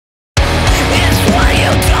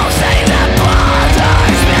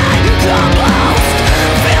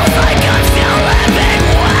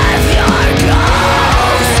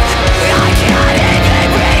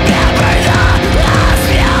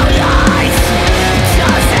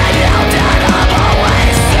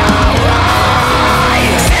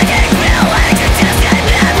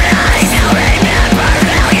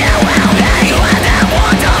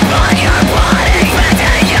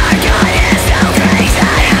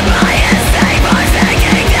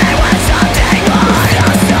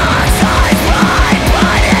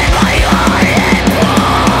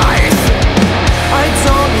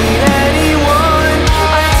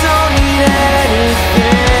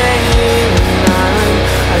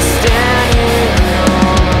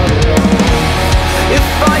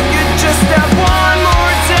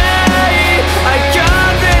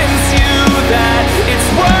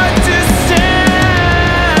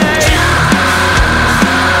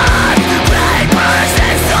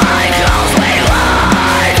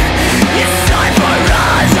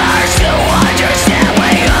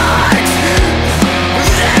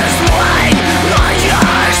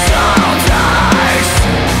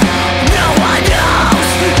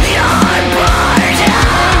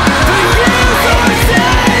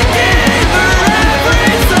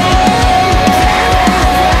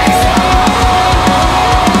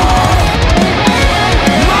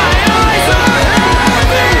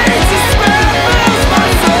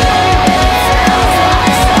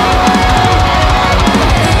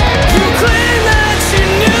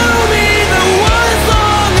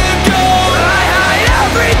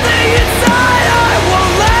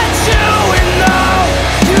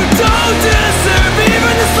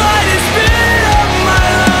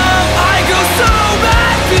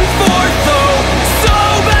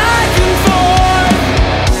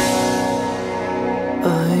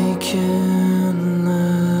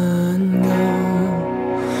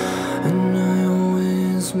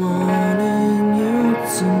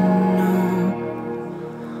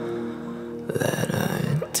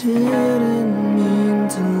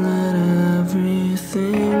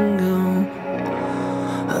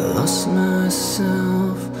lost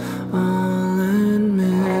myself, I'll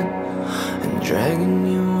admit, and dragging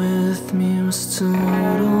you with me was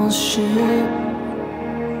total shit.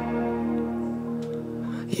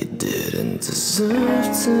 You didn't deserve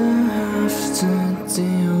to have to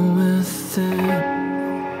deal with it.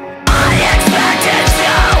 I expected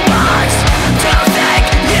so much to think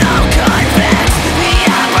you could fix the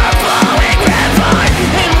ever-flowing river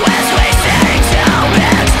in which we sing to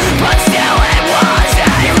mix, but still it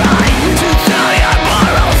wasn't right to throw your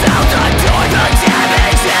morals out the door. The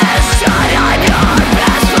damage is done. I'm your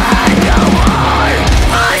best friend no more.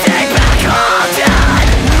 I think back all dead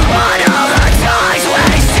on all the times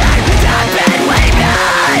wasted that been we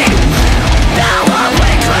made. Now what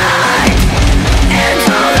we drag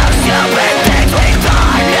into those stupid things we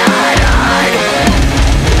thought mattered.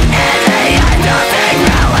 In the end, nothing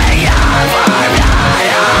really ever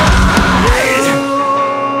mattered.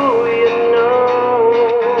 You know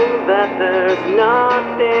that there's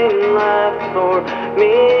nothing left for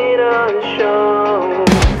me to show.